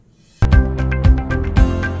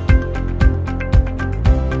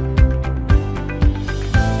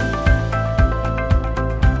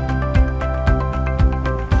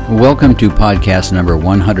Welcome to podcast number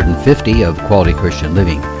 150 of Quality Christian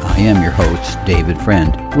Living. I am your host, David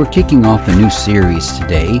Friend. We're kicking off a new series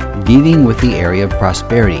today dealing with the area of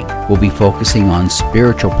prosperity. We'll be focusing on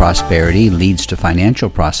spiritual prosperity leads to financial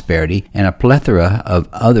prosperity and a plethora of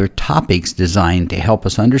other topics designed to help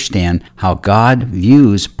us understand how God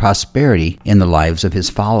views prosperity in the lives of His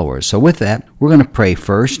followers. So with that, we're going to pray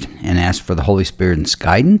first and ask for the Holy Spirit's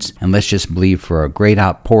guidance, and let's just believe for a great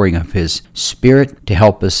outpouring of His Spirit to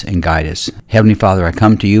help us and guide us. Heavenly Father, I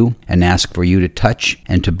come to you and ask for you to touch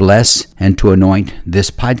and to bless and to anoint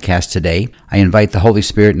this podcast today. I invite the Holy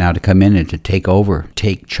Spirit now to come in and to take over,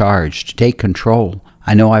 take charge, to take control.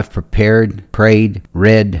 I know I've prepared, prayed,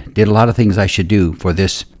 read, did a lot of things I should do for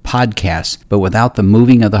this podcast, but without the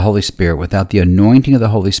moving of the Holy Spirit, without the anointing of the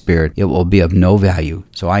Holy Spirit, it will be of no value.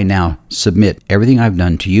 So I now submit everything I've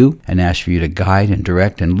done to you and ask for you to guide and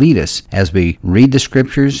direct and lead us as we read the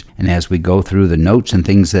scriptures and as we go through the notes and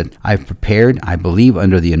things that I've prepared, I believe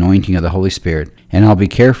under the anointing of the Holy Spirit. And I'll be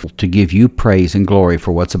careful to give you praise and glory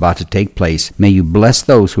for what's about to take place. May you bless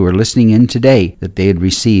those who are listening in today that they'd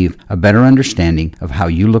receive a better understanding of how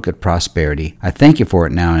you look at prosperity. I thank you for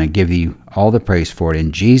it now, and I give you all the praise for it.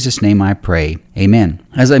 In Jesus' name I pray. Amen.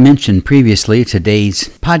 As I mentioned previously, today's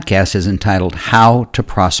podcast is entitled How to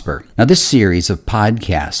Prosper. Now, this series of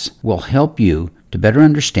podcasts will help you to better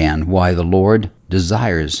understand why the Lord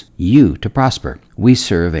desires you to prosper. We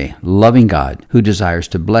serve a loving God who desires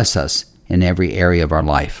to bless us in every area of our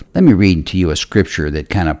life. Let me read to you a scripture that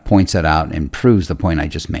kind of points that out and proves the point I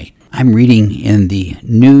just made. I'm reading in the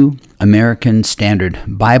New American Standard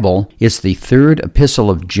Bible. It's the third epistle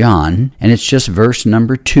of John, and it's just verse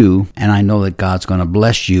number 2, and I know that God's going to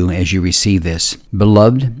bless you as you receive this.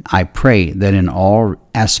 Beloved, I pray that in all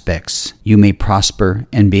aspects you may prosper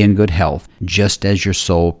and be in good health, just as your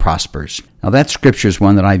soul prospers. Now that scripture is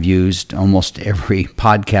one that I've used almost every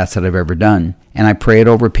podcast that I've ever done, and I pray it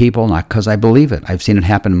over people not because I believe it. I've seen it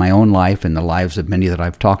happen in my own life and the lives of many that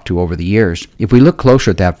I've talked to over the years. If we look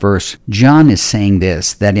closer at that verse, John is saying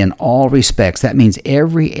this, that in all respects, that means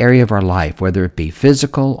every area of our life, whether it be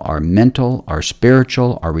physical, or mental, or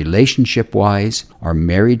spiritual, or relationship-wise, or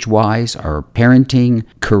marriage-wise, or parenting,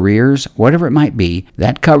 careers, whatever it might be,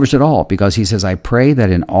 that covers it all, because he says, I pray that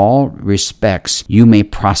in all respects you may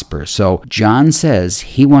prosper. So John says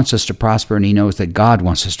he wants us to prosper, and he knows that God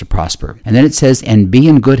wants us to prosper. And then it says, and be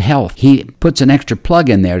in good health. He puts an extra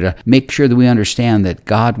plug in there to make sure that we understand that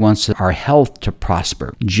God wants our health to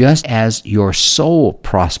prosper, just as your soul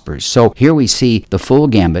prospers. So here we see the full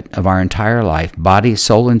gambit of our entire life, body,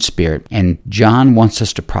 soul, and spirit, and John wants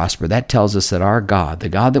us to prosper. That tells us that our God, the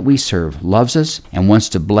God that we serve, loves us and wants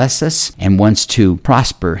to bless us and wants to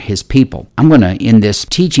prosper His people. I'm going to, in this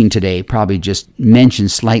teaching today, probably just mention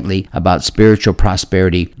slightly about spiritual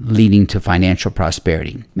prosperity leading to financial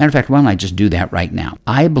prosperity. Matter of fact, why don't I just do that right now?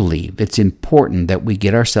 I believe it's important that we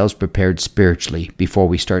get ourselves prepared spiritually before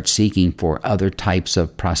we start seeking for other types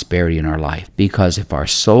of prosperity in our life. Because if our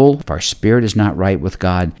soul, if our spirit is not right with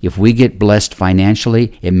God, if we get blessed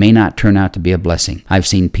financially, it may not turn out to be a blessing. I've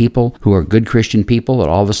seen people who are good Christian people that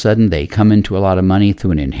all of a sudden they come into a lot of money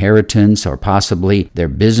through an inheritance, or possibly their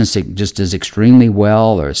business just does extremely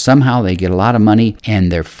well, or somehow they get a lot of money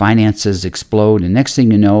and their finances explode, and next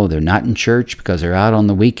thing you know, they're not in church because they're out on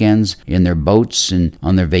the weekends in their boats and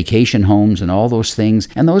on their vacation homes and all those things.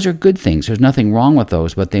 And those are good things. There's nothing wrong with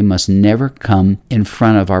those, but they must never come in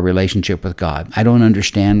front of our relationship with God. I don't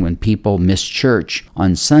understand when people miss church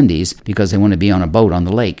on Sundays because they want to be on a boat on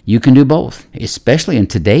the lake. You can do both, especially in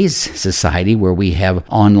today's society where we have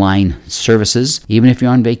online services. Even if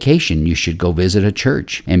you're on vacation, you should go visit a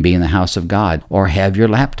church and be in the house of God, or have your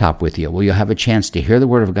laptop with you. Well, you'll have a chance to hear the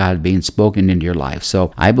word of God being spoken into your life.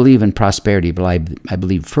 So I believe in prosperity, but I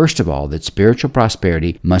believe first of all that spiritual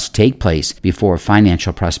prosperity must take place before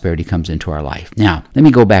financial prosperity comes into our life. Now, let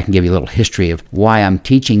me go back and give you a little history of why I'm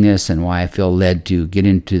teaching this and why I feel led to get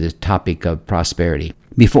into the topic of prosperity.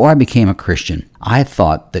 Before I became a Christian, I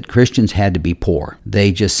thought that Christians had to be poor.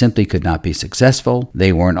 They just simply could not be successful.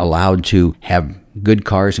 They weren't allowed to have good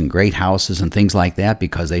cars and great houses and things like that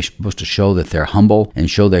because they're supposed to show that they're humble and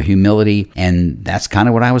show their humility. And that's kind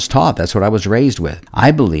of what I was taught. That's what I was raised with.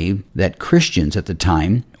 I believe that Christians at the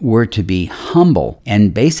time were to be humble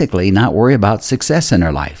and basically not worry about success in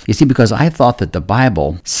their life. You see, because I thought that the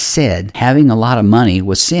Bible said having a lot of money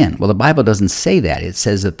was sin. Well, the Bible doesn't say that. It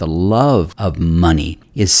says that the love of money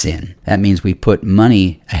is sin. That means we put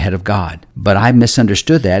money ahead of God. But I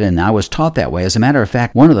misunderstood that, and I was taught that way. As a matter of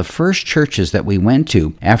fact, one of the first churches that we went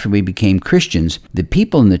to after we became Christians, the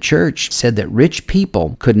people in the church said that rich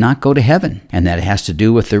people could not go to heaven, and that it has to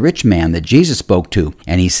do with the rich man that Jesus spoke to.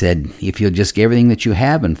 And he said, if you'll just give everything that you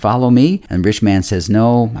have and follow me. And the rich man says,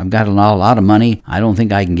 no, I've got a lot of money. I don't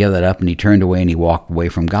think I can give that up. And he turned away and he walked away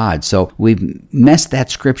from God. So we've messed that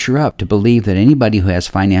scripture up to believe that anybody who has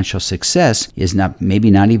financial success is maybe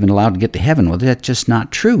not even allowed to get to heaven. Well, that's just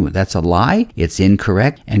not true. That's a lie. It's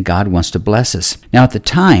incorrect, and God wants to bless us. Now, at the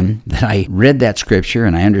time that I read that scripture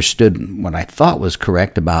and I understood what I thought was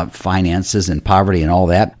correct about finances and poverty and all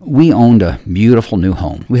that, we owned a beautiful new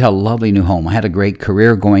home. We had a lovely new home. I had a great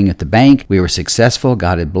career going at the bank. We were successful.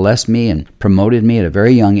 God had blessed me and promoted me at a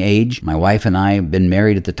very young age. My wife and I had been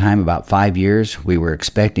married at the time about 5 years. We were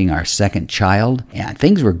expecting our second child, and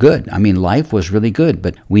things were good. I mean, life was really good,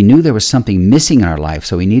 but we knew there was something missing in our life,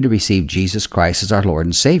 so we needed to receive Jesus Christ as our Lord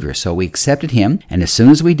and Savior. So we accepted Him, and as soon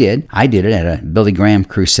as we did, I did it at a Billy Graham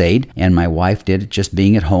crusade, and my wife did it just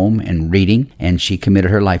being at home and reading, and she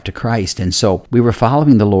committed her life to Christ. And so we were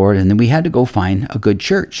following the Lord, and then we had to go find a good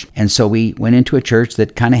church. And so we went into a church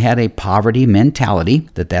that kind of had a poverty mentality,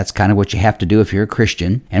 that's kind of what you have to do if you're a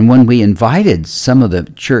Christian. And when we invited some of the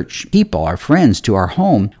church people, our friends, to our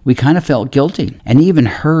home, we kind of felt guilty, and even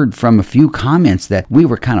heard from a few comments that we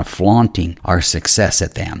were kind of flaunting our success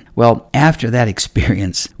at them. Well, after that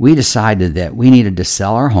experience, we decided that we needed to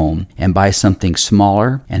sell our home and buy something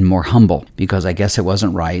smaller and more humble, because I guess it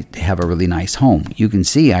wasn't right to have a really nice home. You can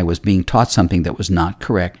see I was being taught something that was not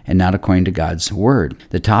correct and not according to God's word.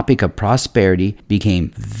 The topic of prosperity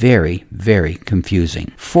became very, very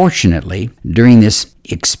confusing. Fortunately, during this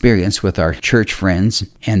experience with our church friends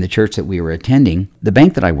and the church that we were attending, the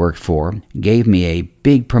bank that I worked for gave me a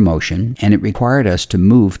big promotion, and it required us to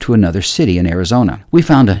move to another city in Arizona. We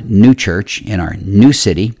found a new church in our new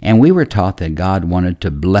city, and we were taught that God wanted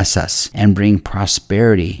to bless us and bring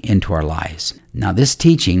prosperity into our lives. Now, this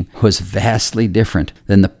teaching was vastly different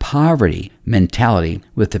than the poverty mentality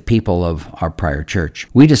with the people of our prior church.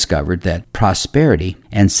 We discovered that prosperity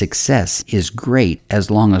and success is great as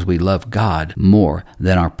long as we love God more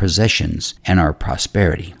than our possessions and our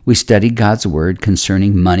prosperity. We studied God's word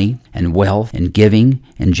concerning money and wealth and giving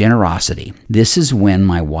and generosity. This is when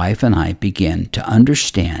my wife and I began to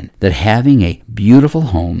understand that having a beautiful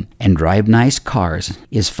home and drive nice cars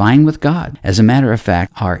is fine with God. As a matter of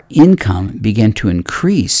fact, our income began to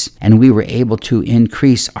increase, and we were able to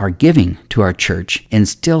increase our giving to our church and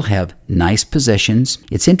still have nice possessions.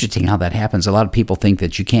 It's interesting how that happens. A lot of people think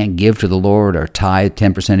that you can't give to the Lord or tithe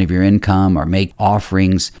 10% of your income or make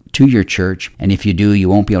offerings to your church, and if you do, you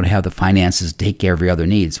won't be able to have the finances to take care of your other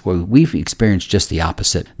needs. Well, we've experienced just the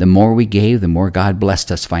opposite. The more we gave, the more God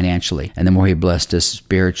blessed us financially, and the more He blessed us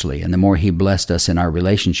spiritually, and the more He blessed us in our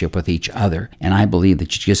relationship with each other. And I believe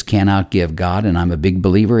that you just can't outgive God, and I'm a big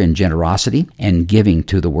believer in generosity and giving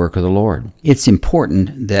to the work of the Lord. It's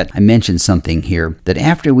important that I mention something here, that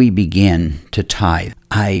after we begin to tithe,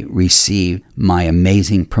 I received my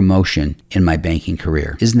amazing promotion in my banking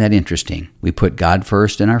career. Isn't that interesting? We put God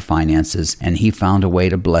first in our finances, and He found a way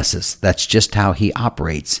to bless us. That's just how He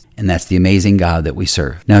operates, and that's the amazing God that we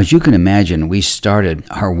serve. Now, as you can imagine, we started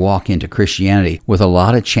our walk into Christianity with a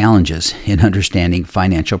lot of challenges in understanding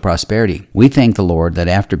financial prosperity. We thank the Lord that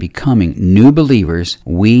after becoming new believers,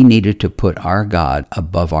 we needed to put our God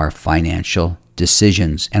above our financial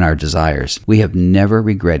decisions and our desires. We have never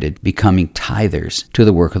regretted becoming tithers to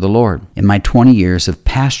the work of the Lord. In my 20 years of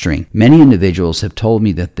pastoring, many individuals have told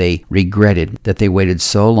me that they regretted that they waited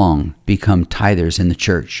so long to become tithers in the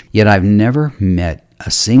church. Yet I've never met a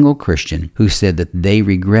single Christian who said that they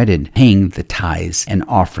regretted paying the tithes and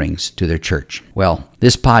offerings to their church. Well,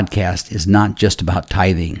 this podcast is not just about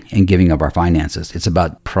tithing and giving of our finances. It's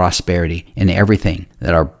about prosperity in everything,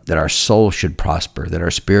 that our soul should prosper, that our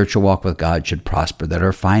spiritual walk with God should prosper, that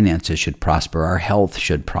our finances should prosper, our health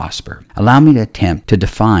should prosper. Allow me to attempt to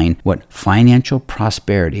define what financial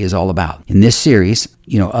prosperity is all about. In this series,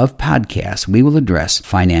 of podcasts, we will address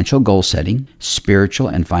financial goal setting, spiritual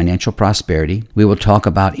and financial prosperity. We will talk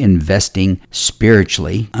about investing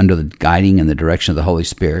spiritually under the guiding and the direction of the Holy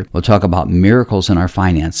Spirit. We'll talk about miracles in our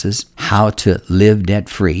finances, how to live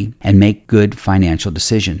debt-free, and make good financial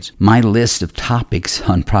decisions. My list of topics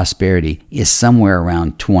on prosperity is somewhere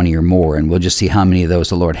around 20 or more, and we'll just see how many of those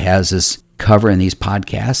the Lord has us cover in these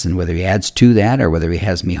podcasts, and whether he adds to that or whether he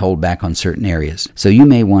has me hold back on certain areas. So you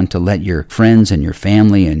may want to let your friends and your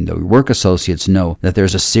family and your work associates know that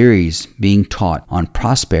there's a series being taught on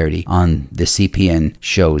prosperity on the CPN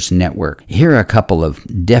Shows Network. Here are a couple of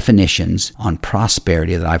definitions on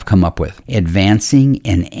prosperity that I've come up with. Advancing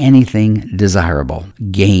in anything desirable,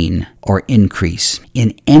 gain or increase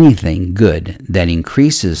in anything good that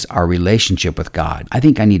increases our relationship with God. I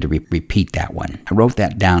think I need to repeat that one. I wrote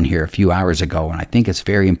that down here a few hours ago, and I think it's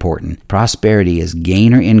very important. Prosperity is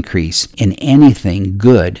gain or increase in anything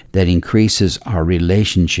good that increases our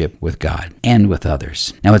relationship with God and with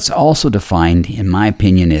others. Now, it's also defined, in my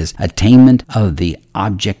opinion, as attainment of the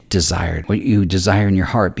object desired, what you desire in your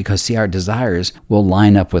heart, because see, our desires will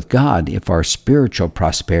line up with God if our spiritual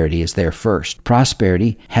prosperity is there first.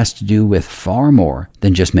 Prosperity has to do with far more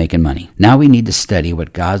than just making money. Now we need to study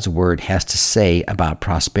what God's Word has to say about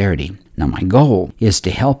prosperity. Now my goal is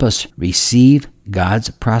to help us receive God's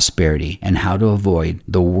prosperity and how to avoid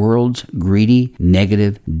the world's greedy,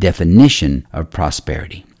 negative definition of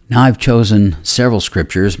prosperity. Now, I've chosen several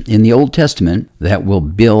scriptures in the Old Testament that will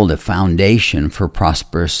build a foundation for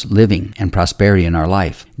prosperous living and prosperity in our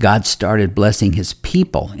life. God started blessing His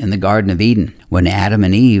people in the Garden of Eden. When Adam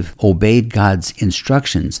and Eve obeyed God's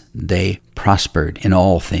instructions, they prospered in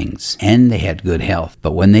all things, and they had good health.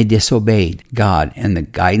 But when they disobeyed God and the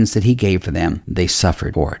guidance that He gave for them, they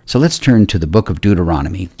suffered for it. So let's turn to the book of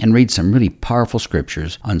Deuteronomy and read some really powerful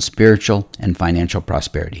scriptures on spiritual and financial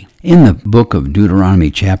prosperity. In the book of Deuteronomy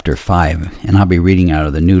chapter 5, and I'll be reading out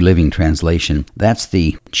of the New Living Translation, that's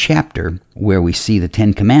the chapter where we see the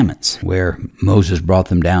Ten Commandments, where Moses brought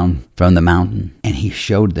them down from the mountain, and he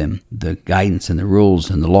showed them the guidance and the rules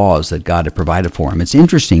and the laws that God had provided for him. It's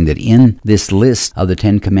interesting that in this list of the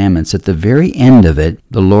Ten Commandments, at the very end of it,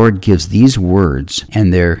 the Lord gives these words,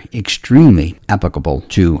 and they're extremely applicable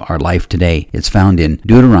to our life today. It's found in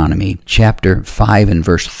Deuteronomy chapter 5 and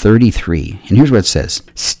verse 33. And here's what it says: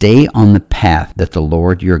 "Stay on the path that the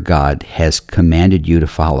Lord your God has commanded you to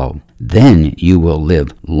follow. Then you will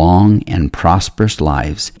live long and prosperous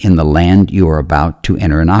lives in the land you are about to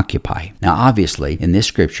enter and occupy." Now, obviously, in this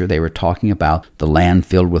scripture, they were talking about the land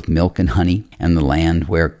filled with milk and honey and the land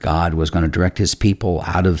where God was going to direct His people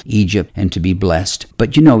out of Egypt and to be blessed.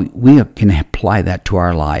 But, we can apply that to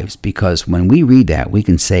our lives, because when we read that, we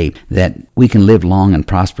can say that we can live long and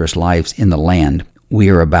prosperous lives in the land we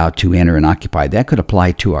are about to enter and occupy. That could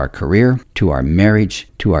apply to our career, to our marriage,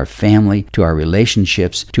 to our family, to our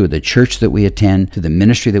relationships, to the church that we attend, to the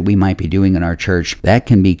ministry that we might be doing in our church. That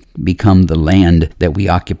can become the land that we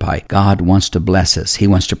occupy. God wants to bless us. He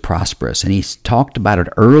wants to prosper us. And He's talked about it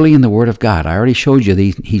early in the Word of God. I already showed you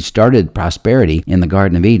that He started prosperity in the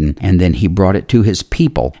Garden of Eden, and then He brought it to His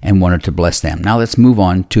people and wanted to bless them. Now let's move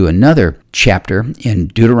on to another chapter in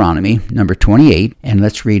Deuteronomy, number 28, and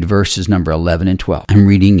let's read verses number 11 and 12. I'm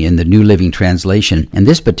reading in the New Living Translation, and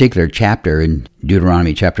this particular chapter in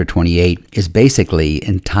Deuteronomy chapter 28 is basically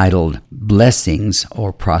entitled Blessings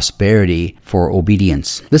or Prosperity for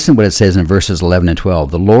Obedience. Listen what it says in verses 11 and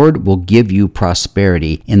 12. "The Lord will give you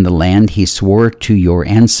prosperity in the land He swore to your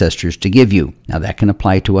ancestors to give you." Now that can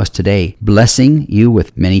apply to us today. Blessing you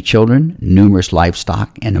with many children, numerous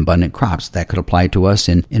livestock, and abundant crops. That could apply to us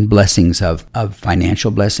in blessings of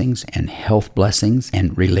financial blessings and health blessings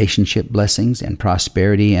and relationship blessings and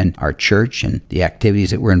prosperity and our church and the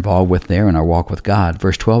activities that we're involved with there in our walk with God.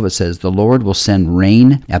 Verse 12, it says, "The Lord will send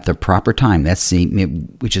rain at the proper time."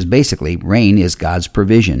 Which is basically, rain is God's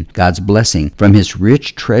provision, God's blessing from His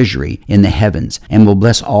rich treasury in the heavens, and will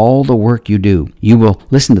bless all the work you do. You will,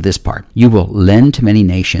 listen to this part, you will lend to many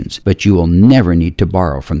nations, but you will never need to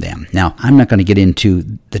borrow from them. Now, I'm not going to get into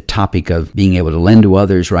the topic of being able to lend to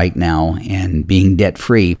others right now and being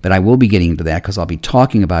debt-free, but I will be getting into that because I'll be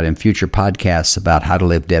talking about in future podcasts about how to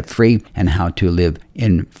live debt-free and how to live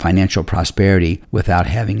in financial prosperity without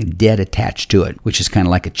having debt attached to it, which is kind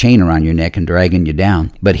of like a chain around your neck and dragging you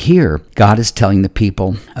down. But here, God is telling the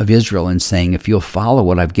people of Israel and saying, if you'll follow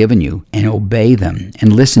what I've given you and obey them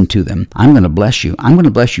and listen to them, I'm going to bless you. I'm going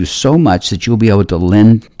to bless you so much that you'll be able to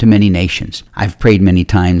lend to many nations. I've prayed many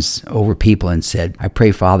times over people and said, I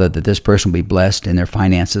pray, Father, that this person will be blessed in their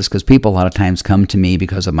finances, because people a lot of times come to me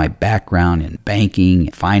because of my background in banking,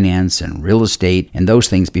 finance, and real estate, and those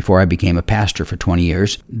things before I became a pastor for 20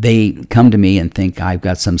 years. They come to me and think I've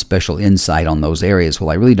got some special insight on those areas. Well,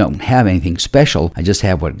 I really don't have anything special. I just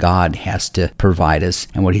have what God has to provide us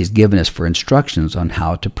and what He's given us for instructions on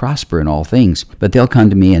how to prosper in all things. But they'll come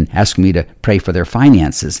to me and ask me to pray for their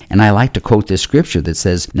finances. And I like to quote this scripture that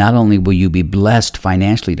says, not only will you be blessed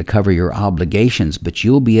financially to cover your obligations, but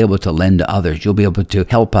you'll be able to lend to others. You'll be able to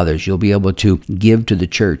help others. you'll be able to give to the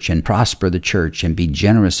church and prosper the church and be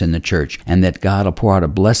generous in the church, and that God will pour out a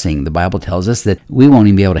blessing. The Bible tells us that we won't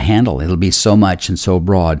even be able to handle. It'll be so much and so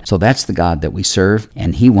broad. So that's the God that we serve,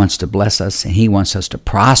 and He wants to bless us, and He wants us to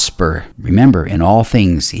prosper. Remember, in all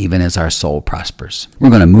things, even as our soul prospers. We're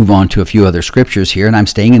going to move on to a few other scriptures here, and I'm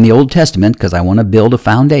staying in the Old Testament because I want to build a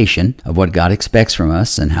foundation of what God expects from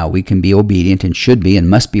us and how we can be obedient and should be and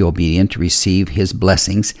must be obedient to receive His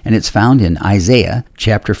blessings. And it's found in Isaiah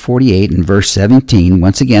chapter 48 and verse 17.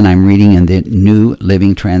 Once again, I'm reading in the New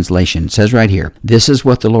Living Translation. It says right here, "This is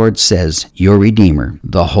what the Lord says, your Redeemer,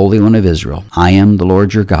 the Holy One of Israel. I am the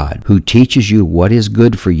Lord your God, who teaches you what is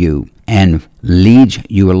good for you and leads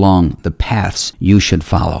you along the paths you should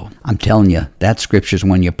follow." I'm telling you, that scripture's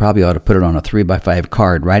one you probably ought to put it on a 3x5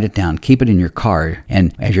 card, write it down, keep it in your car,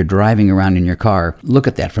 and as you're driving around in your car, look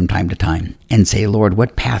at that from time to time and say, Lord,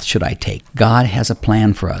 what path should I take? God has a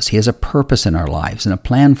plan for us. He has a purpose in our lives and a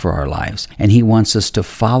plan for our lives, and He wants us to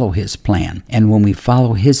follow His plan. And when we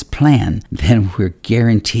follow His plan, then we're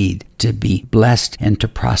guaranteed to be blessed and to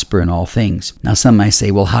prosper in all things. Now, some might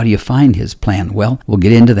say, well, how do you find His plan? Well, we'll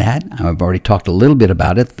get into that. I've already talked a little bit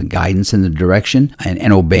about it, the guidance and the direction,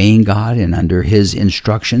 and obeying God and under His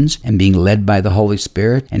instructions, and being led by the Holy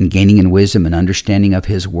Spirit, and gaining in wisdom and understanding of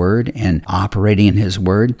His Word, and operating in His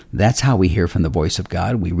Word. That's how we hear from the voice of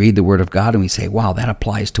God. We read the Word of God and we say, wow, that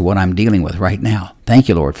applies to what I'm dealing with right now. Thank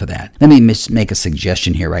you, Lord, for that. Let me make a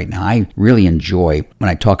suggestion here right now. I really enjoy, when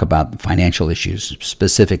I talk about financial issues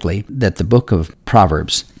specifically, that the book of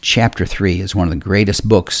Proverbs, chapter 3, is one of the greatest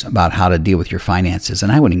books about how to deal with your finances.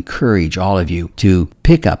 And I would encourage all of you to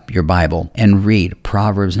pick up your Bible and read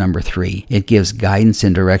Proverbs number 3. It gives guidance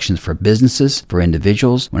and directions for businesses, for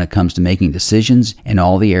individuals, when it comes to making decisions in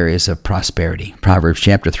all the areas of prosperity. Proverbs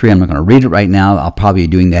chapter 3, I'm not going to read it right now. I'll probably be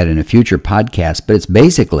doing that in a future podcast, but it's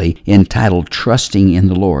basically entitled Trusting in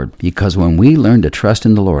the Lord. Because when we learn to trust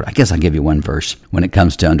in the Lord, I guess I'll give you one verse when it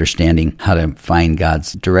comes to understanding how to find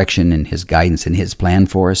God's direction and His guidance and His plan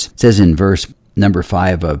for us. It says in verse number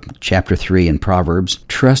 5 of chapter 3 in Proverbs,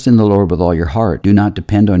 "Trust in the Lord with all your heart. Do not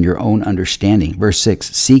depend on your own understanding." Verse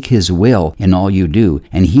 6, "Seek His will in all you do,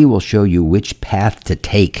 and He will show you which path to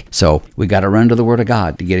take." So we got to run to the Word of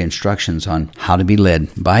God to get instructions on how to be led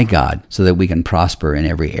by God so that we can prosper in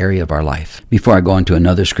every area of our life. Before I go into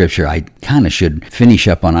another scripture, I kind of should finish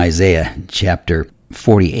up on Isaiah chapter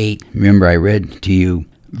 48. Remember, I read to you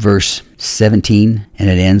verse 17, and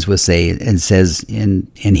it ends with says, and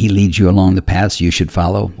He leads you along the paths you should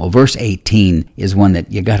follow. Well, verse 18 is one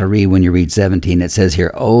that you got to read when you read 17. It says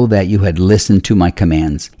here, "Oh, that you had listened to my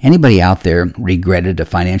commands." Anybody out there regretted a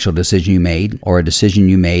financial decision you made, or a decision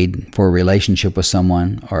you made for a relationship with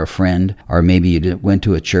someone or a friend, or maybe you went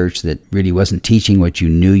to a church that really wasn't teaching what you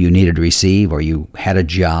knew you needed to receive, or you had a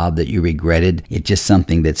job that you regretted. It's just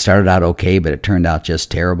something that started out okay, but it turned out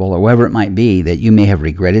just terrible, or whatever it might be, that you may have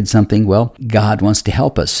regretted something. Well, God wants to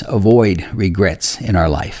help us avoid regrets in our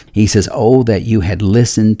life. He says, "Oh, that you had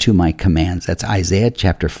listened to my commands." That's Isaiah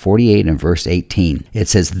chapter 48 and verse 18. It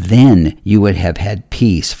says, "Then you would have had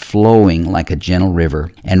peace flowing like a gentle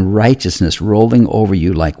river, and righteousness rolling over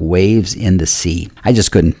you like waves in the sea." I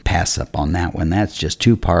just couldn't pass up on that one. That's just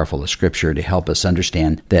too powerful a scripture to help us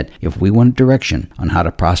understand that if we want direction on how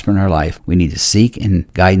to prosper in our life, we need to seek in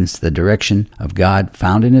guidance the direction of God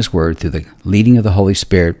found in His Word through the leading of the Holy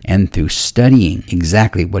Spirit, and through studying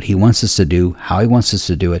exactly what He wants us to do, how He wants us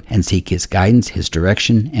to do it, and seek His guidance, His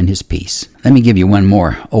direction, and His peace. Let me give you one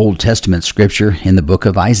more Old Testament scripture in the book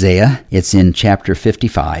of Isaiah. It's in chapter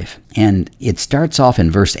 55. And it starts off in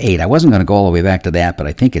verse 8. I wasn't going to go all the way back to that, but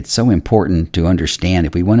I think it's so important to understand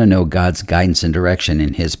if we want to know God's guidance and direction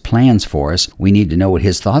and His plans for us, we need to know what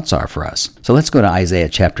His thoughts are for us. So let's go to Isaiah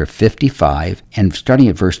chapter 55, and starting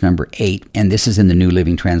at verse number 8, and this is in the New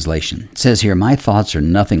Living Translation. It says here, "My thoughts are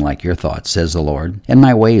nothing like your thoughts, says the Lord, and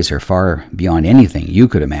my ways are far beyond anything you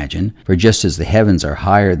could imagine. For just as the heavens are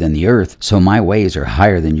higher than the earth, so my ways are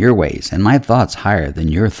higher than your ways, and my thoughts higher than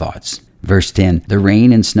your thoughts." Verse 10, "The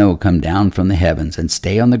rain and snow come down from the heavens and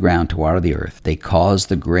stay on the ground to water the earth. They cause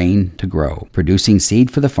the grain to grow, producing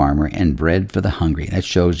seed for the farmer and bread for the hungry." That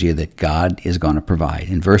shows you that God is going to provide.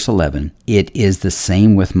 In verse 11, "It is the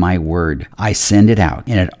same with my word. I send it out,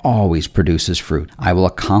 and it always produces fruit. I will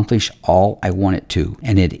accomplish all I want it to,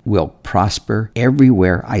 and it will prosper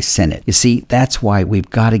everywhere I send it." You see, that's why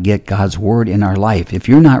we've got to get God's word in our life. If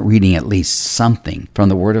you're not reading at least something from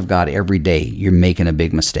the Word of God every day, you're making a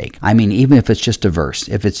big mistake. I mean, mean, even if it's just a verse,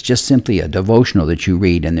 if it's just simply a devotional that you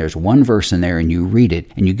read and there's one verse in there and you read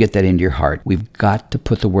it and you get that into your heart, we've got to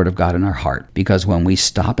put the Word of God in our heart. Because when we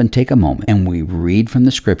stop and take a moment and we read from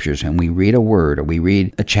the Scriptures and we read a word or we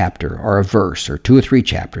read a chapter or a verse or 2 or 3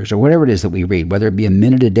 chapters or whatever it is that we read, whether it be a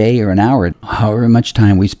minute a day or an hour, however much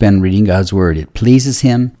time we spend reading God's Word, it pleases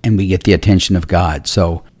Him and we get the attention of God.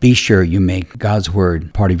 So be sure you make God's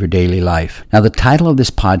Word part of your daily life. Now, the title of this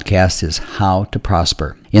podcast is How to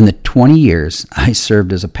Prosper. In the 20 years I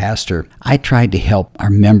served as a pastor, I tried to help our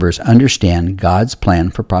members understand God's plan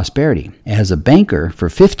for prosperity. As a banker for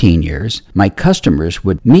 15 years, my customers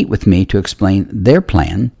would meet with me to explain their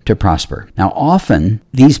plan to prosper. Now, often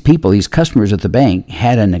these people, these customers at the bank,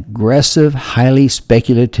 had an aggressive, highly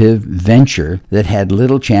speculative venture that had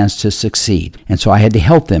little chance to succeed. And so I had to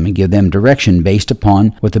help them and give them direction based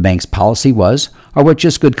upon what the bank's policy was, or what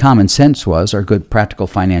just good common sense was, or good practical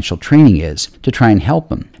financial training is, to try and help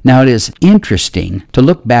them. Now, it is interesting to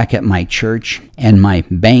look back at my church and my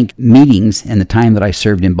bank meetings and the time that I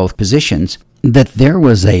served in both positions, that there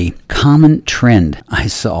was a common trend I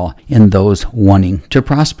saw in those wanting to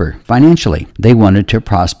prosper financially. They wanted to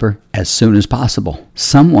prosper as soon as possible.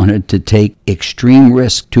 Some wanted to take extreme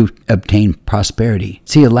risk to obtain prosperity.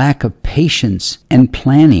 See, a lack of patience and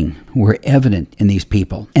planning were evident in these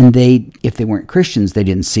people. And if they weren't Christians, they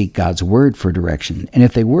didn't seek God's Word for direction. And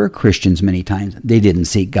if they were Christians, many times, they didn't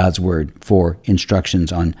seek God's Word for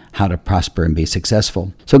instructions on how to prosper and be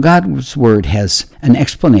successful. So God's Word has an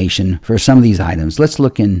explanation for some of these items. Let's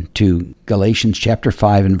look into Galatians chapter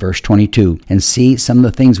 5 and verse 22 and see some of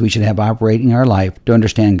the things we should have operating in our life to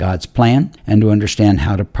understand God's plan and to understand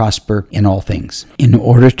how to prosper in all things. In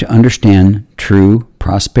order to understand true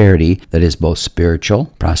prosperity, that is both spiritual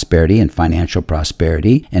prosperity and financial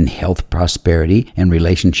prosperity and health prosperity and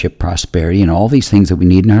relationship prosperity and all these things that we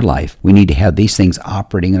need in our life, we need to have these things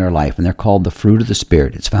operating in our life, and they're called the fruit of the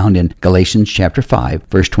Spirit. It's found in Galatians chapter 5,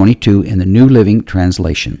 verse 22 in the New Living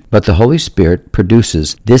Translation. But the Holy Spirit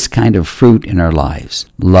produces this kind of fruit in our lives: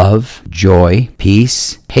 love, joy,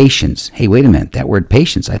 peace, patience. Hey, wait a minute, that word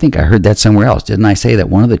patience, I think I heard that somewhere else. Didn't I say that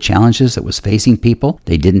one of the challenges that was facing people,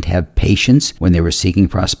 they didn't have patience when they were seeking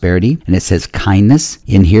prosperity? And it says kindness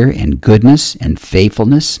in here, and goodness and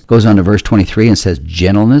faithfulness. Goes on to verse 23 and says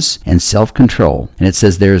gentleness and self-control. And it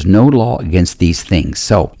says there is no law against these things.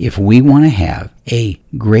 So if we want to have a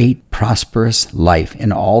great, prosperous life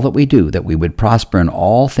in all that we do, that we would prosper in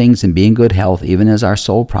all things and be in good health, even as our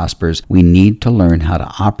soul prospers, we need to learn how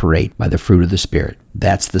to operate by the fruit of the Spirit.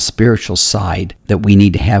 That's the spiritual side that we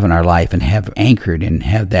need to have in our life and have anchored and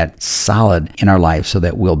have that solid in our life so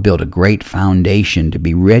that we'll build a great foundation to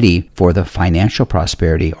be ready for the financial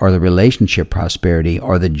prosperity or the relationship prosperity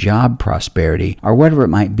or the job prosperity or whatever it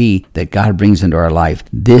might be that God brings into our life.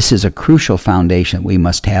 This is a crucial foundation we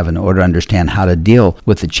must have in order to understand how to deal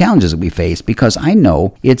with the challenges that we face, because I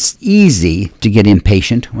know it's easy to get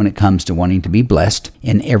impatient when it comes to wanting to be blessed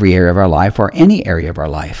in every area of our life or any area of our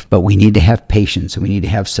life. But we need to have patience, and we need to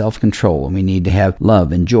have self-control, and we need to have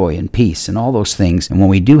love and joy and peace and all those things. And when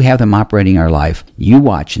we do have them operating in our life, you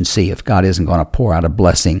watch and see if God isn't going to pour out a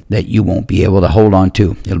blessing that you won't be able to hold on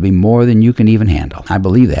to. It'll be more than you can even handle. I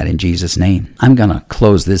believe that in Jesus' name. I'm going to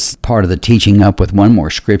close this part of the teaching up with one more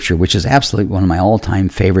scripture, which is absolutely one of my all-time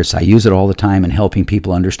favorites. I use it all the time in helping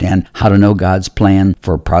people understand how to know God's plan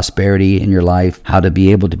for prosperity in your life, how to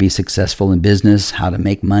be able to be successful in business, how to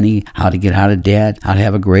make money, how to get out of debt, how to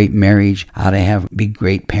have a great marriage, how to be a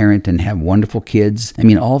great parent and have wonderful kids. I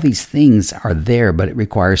mean, all these things are there, but it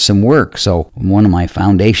requires some work. So one of my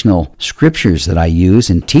foundational scriptures that I use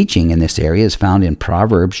in teaching in this area is found in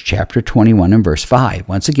Proverbs chapter 21 and verse 5.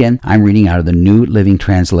 Once again, I'm reading out of the New Living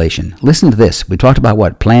Translation. Listen to this. We talked about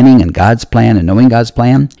what? Planning and God's plan and knowing God's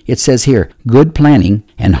plan. It says here, good planning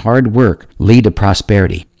and hard work lead to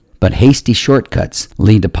prosperity, but hasty shortcuts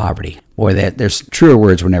lead to poverty. Boy, there's truer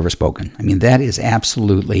words were never spoken. I mean, that is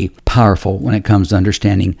absolutely powerful when it comes to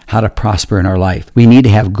understanding how to prosper in our life. We need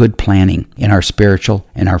to have good planning in our spiritual,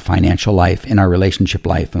 in our financial life, in our relationship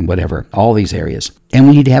life, and whatever, all these areas. And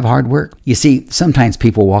we need to have hard work. You see, sometimes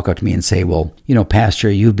people walk up to me and say, well, Pastor,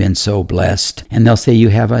 you've been so blessed. And they'll say, you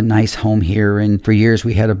have a nice home here. And for years,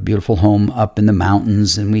 we had a beautiful home up in the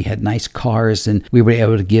mountains, and we had nice cars, and we were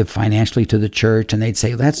able to give financially to the church. And they'd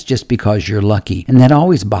say, that's just because you're lucky. And that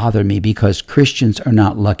always bothered me, because Christians are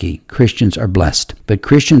not lucky. Christians are blessed. But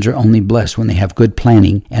Christians are only blessed when they have good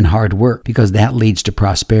planning and hard work, because that leads to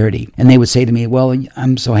prosperity. And they would say to me, well,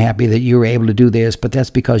 I'm so happy that you were able to do this, but that's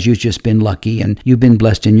because you've just been lucky and you've been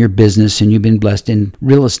blessed in your business and you've been blessed in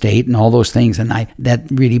real estate and all those things. And that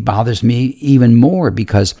really bothers me even more,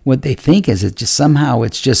 because what they think is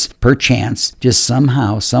it's just perchance, just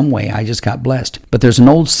somehow, some way I just got blessed. But there's an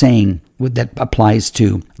old saying that applies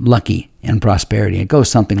to lucky and prosperity. It goes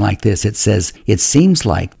something like this. It says, it seems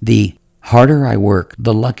like the harder I work,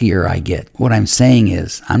 the luckier I get. What I'm saying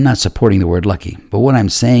is, I'm not supporting the word lucky, but what I'm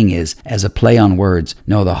saying is, as a play on words,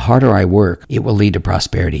 no, the harder I work, it will lead to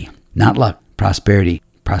prosperity. Not luck, prosperity.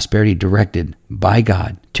 Prosperity directed by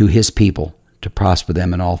God to His people to prosper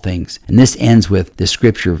them in all things. And this ends with the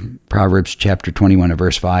scripture, Proverbs chapter 21 and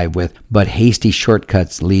verse 5, with, but hasty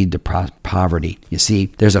shortcuts lead to poverty. You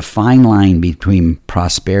see, there's a fine line between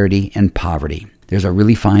prosperity and poverty. There's a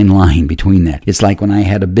really fine line between that. It's like when I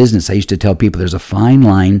had a business, I used to tell people there's a fine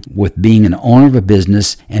line with being an owner of a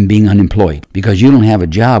business and being unemployed, because you don't have a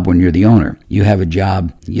job when you're the owner. You have a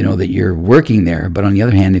job, that you're working there. But on the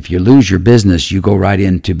other hand, if you lose your business, you go right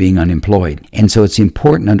into being unemployed. And so it's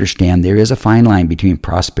important to understand there is a fine line between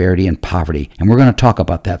prosperity and poverty. And we're going to talk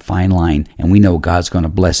about that fine line, and we know God's going to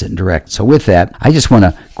bless it and direct. So with that, I just want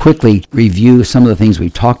to quickly review some of the things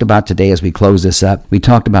we've talked about today as we close this up. We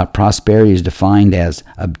talked about prosperity is defined as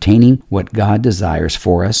obtaining what God desires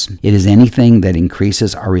for us. It is anything that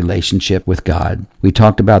increases our relationship with God. We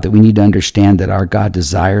talked about that we need to understand that our God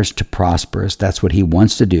desires to prosper us. That's what He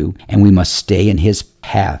wants to do, and we must stay in His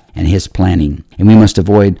path and His planning. And we must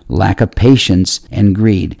avoid lack of patience and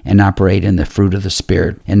greed and operate in the fruit of the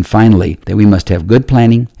Spirit. And finally, that we must have good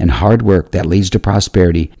planning and hard work that leads to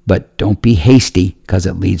prosperity, but don't be hasty, because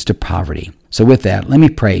it leads to poverty. So with that, let me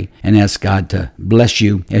pray and ask God to bless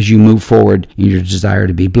you as you move forward in your desire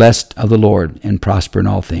to be blessed of the Lord and prosper in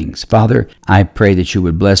all things. Father, I pray that you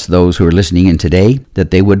would bless those who are listening in today,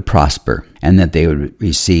 that they would prosper and that they would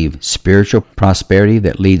receive spiritual prosperity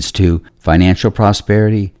that leads to financial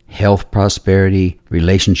prosperity, health prosperity,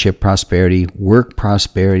 relationship prosperity, work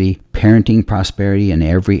prosperity, parenting prosperity in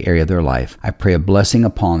every area of their life. I pray a blessing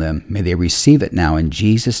upon them. May they receive it now. In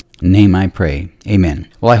Jesus' name I pray. Amen.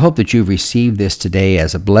 Well, I hope that you've received this today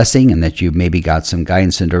as a blessing and that you've maybe got some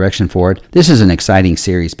guidance and direction for it. This is an exciting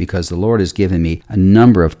series because the Lord has given me a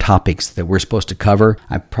number of topics that we're supposed to cover.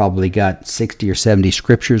 I've probably got 60 or 70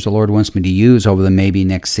 scriptures the Lord wants me to use over the maybe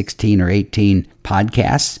next 16 or 18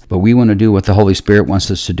 podcasts, but we want to do what the Holy Spirit wants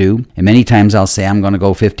us to do. And many times I'll say I'm going to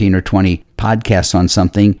go 15 or 20 podcasts on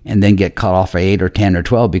something and then get cut off at 8 or 10 or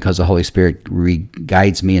 12 because the Holy Spirit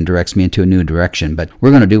guides me and directs me into a new direction. But we're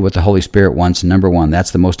going to do what the Holy Spirit wants. Number one, that's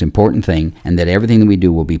the most important thing, and that everything that we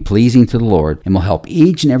do will be pleasing to the Lord and will help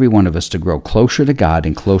each and every one of us to grow closer to God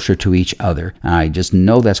and closer to each other. I just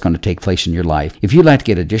know that's going to take place in your life. If you'd like to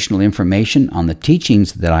get additional information on the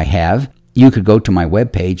teachings that I have, you could go to my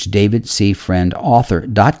webpage,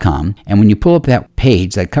 davidcfriendauthor.com, and when you pull up that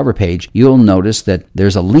page, that cover page, you'll notice that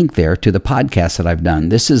there's a link there to the podcast that I've done.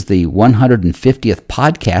 This is the 150th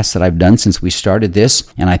podcast that I've done since we started this,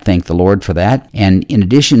 and I thank the Lord for that. And in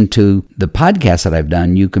addition to the podcast that I've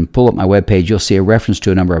done, you can pull up my webpage. You'll see a reference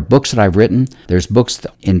to a number of books that I've written. There's books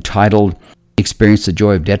entitled Experience the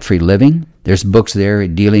Joy of Debt-Free Living. There's books there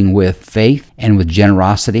dealing with faith and with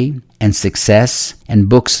generosity and success, and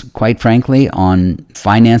books, quite frankly, on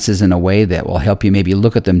finances in a way that will help you maybe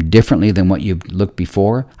look at them differently than what you've looked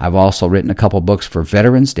before. I've also written a couple books for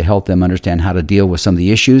veterans to help them understand how to deal with some of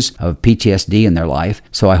the issues of PTSD in their life,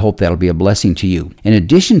 so I hope that'll be a blessing to you. In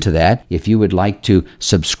addition to that, if you would like to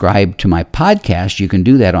subscribe to my podcast, you can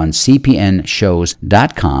do that on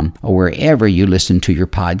cpnshows.com or wherever you listen to your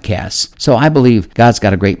podcasts. So I believe God's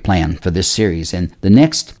got a great plan for this series, and the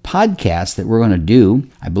next podcast that we're going to do,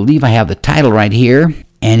 I believe I have the title right here,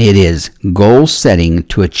 and it is Goal Setting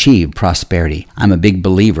to Achieve Prosperity. I'm a big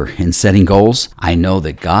believer in setting goals. I know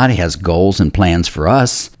that God has goals and plans for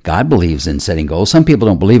us. God believes in setting goals. Some people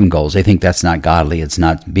don't believe in goals. They think that's not godly. It's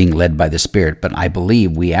not being led by the Spirit. But I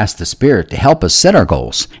believe we ask the Spirit to help us set our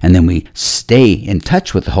goals. And then we stay in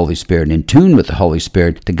touch with the Holy Spirit and in tune with the Holy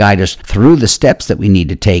Spirit to guide us through the steps that we need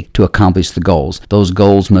to take to accomplish the goals. Those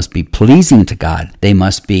goals must be pleasing to God. They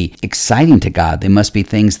must be exciting to God. They must be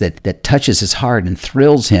things that touches His heart and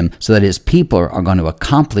thrills Him so that His people are going to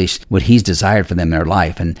accomplish what He's desired for them in their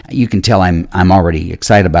life. And you can tell I'm already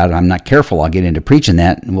excited about it. I'm not careful. I'll get into preaching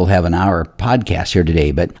that. We'll have an hour podcast here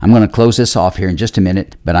today, but I'm going to close this off here in just a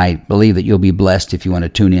minute, but I believe that you'll be blessed if you want to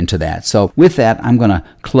tune into that. So with that, I'm going to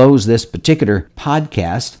close this particular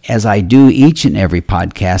podcast as I do each and every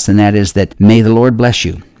podcast, and that is that may the Lord bless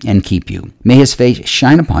you. and keep you. May his face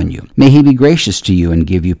shine upon you. May he be gracious to you and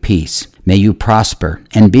give you peace. May you prosper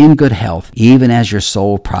and be in good health, even as your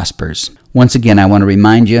soul prospers. Once again, I want to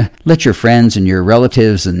remind you, let your friends and your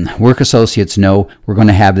relatives and work associates know we're going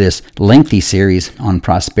to have this lengthy series on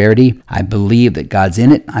prosperity. I believe that God's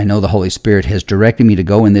in it. I know the Holy Spirit has directed me to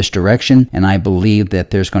go in this direction, and I believe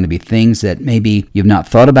that there's going to be things that maybe you've not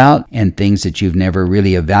thought about and things that you've never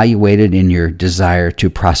really evaluated in your desire to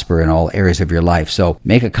prosper in all areas of your life. So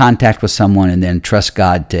make a contact with someone and then trust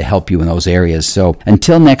God to help you in those areas. So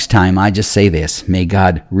until next time, I just say this: may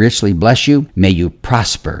God richly bless you, may you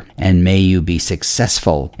prosper, and may you be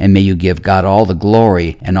successful, and may you give God all the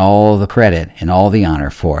glory and all the credit and all the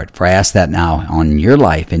honor for it. For I ask that now on your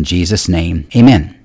life in Jesus' name. Amen.